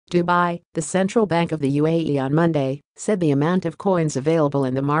Dubai, the Central Bank of the UAE on Monday, said the amount of coins available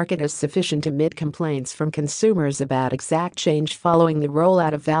in the market is sufficient amid complaints from consumers about exact change following the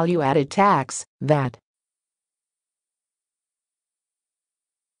rollout of value-added tax, VAT.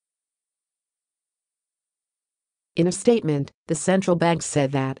 In a statement, the central bank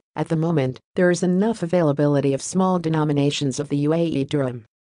said that, at the moment, there is enough availability of small denominations of the UAE dirham.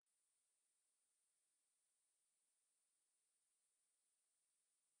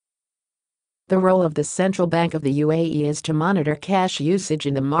 The role of the Central Bank of the UAE is to monitor cash usage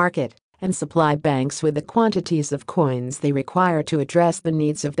in the market and supply banks with the quantities of coins they require to address the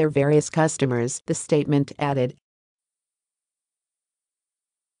needs of their various customers, the statement added.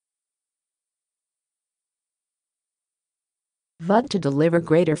 VAT to deliver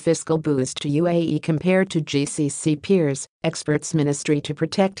greater fiscal boost to UAE compared to GCC peers, experts Ministry to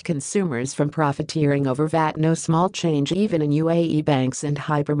protect consumers from profiteering over VAT No small change even in UAE banks and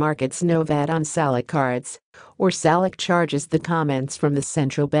hypermarkets no VAT on Salik cards, or Salik charges. The comments from the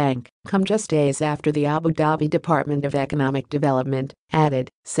central bank come just days after the Abu Dhabi Department of Economic Development, added,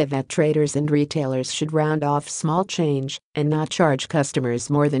 said that traders and retailers should round off small change and not charge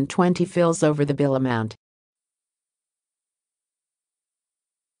customers more than 20 fils over the bill amount.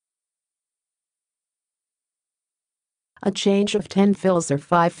 A change of 10 fils or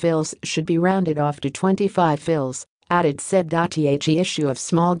 5 fils should be rounded off to 25 fils, added. Said.The issue of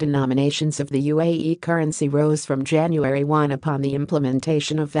small denominations of the UAE currency rose from January 1 upon the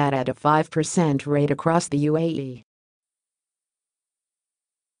implementation of VAT at a 5% rate across the UAE.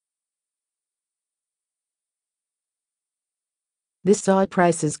 This saw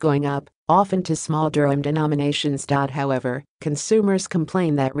prices going up, often to small dirham denominations. However, consumers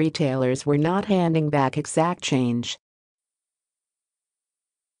complained that retailers were not handing back exact change.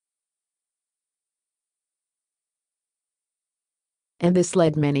 And this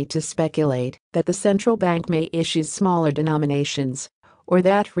led many to speculate that the central bank may issue smaller denominations, or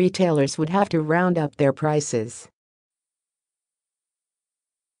that retailers would have to round up their prices.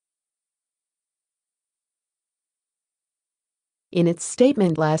 In its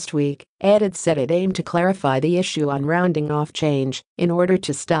statement last week, added said it aimed to clarify the issue on rounding off change in order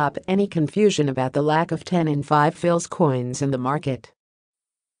to stop any confusion about the lack of 10 and 5 fils coins in the market.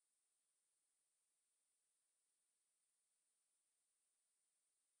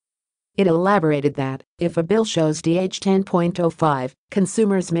 It elaborated that, if a bill shows DH10.05,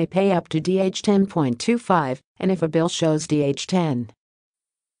 consumers may pay up to DH10.25, and if a bill shows DH10,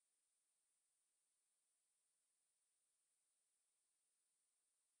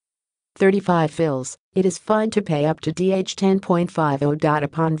 35 fils, it is fine to pay up to DH10.50.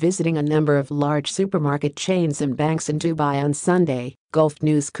 Upon visiting a number of large supermarket chains and banks in Dubai on Sunday, Gulf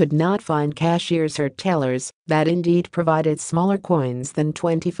News could not find cashiers or tellers that indeed provided smaller coins than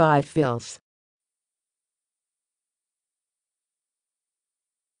 25 fils.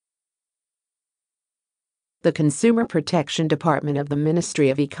 The Consumer Protection Department of the Ministry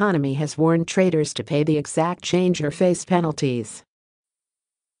of Economy has warned traders to pay the exact change or face penalties.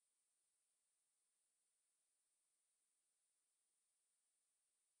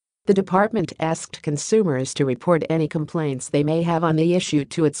 The department asked consumers to report any complaints they may have on the issue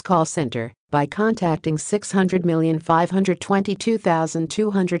to its call center by contacting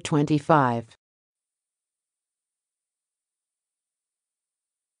 600,522,225.